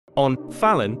On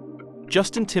Fallon,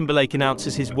 Justin Timberlake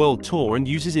announces his world tour and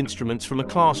uses instruments from a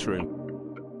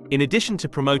classroom. In addition to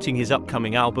promoting his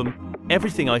upcoming album,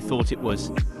 Everything I Thought It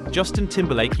Was, Justin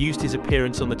Timberlake used his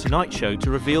appearance on The Tonight Show to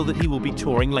reveal that he will be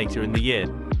touring later in the year.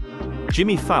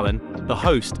 Jimmy Fallon, the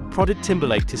host, prodded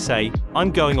Timberlake to say,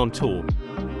 "I'm going on tour."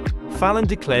 Fallon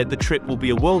declared the trip will be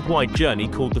a worldwide journey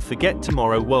called the Forget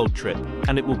Tomorrow World Trip,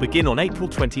 and it will begin on April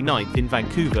 29th in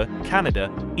Vancouver,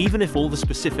 Canada, even if all the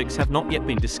specifics have not yet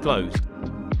been disclosed.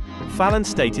 Fallon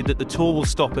stated that the tour will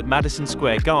stop at Madison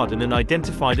Square Garden and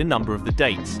identified a number of the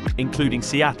dates, including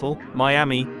Seattle,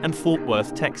 Miami, and Fort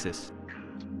Worth, Texas.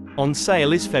 On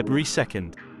sale is February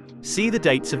 2nd. See the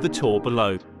dates of the tour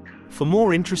below. For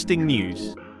more interesting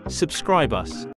news, subscribe us.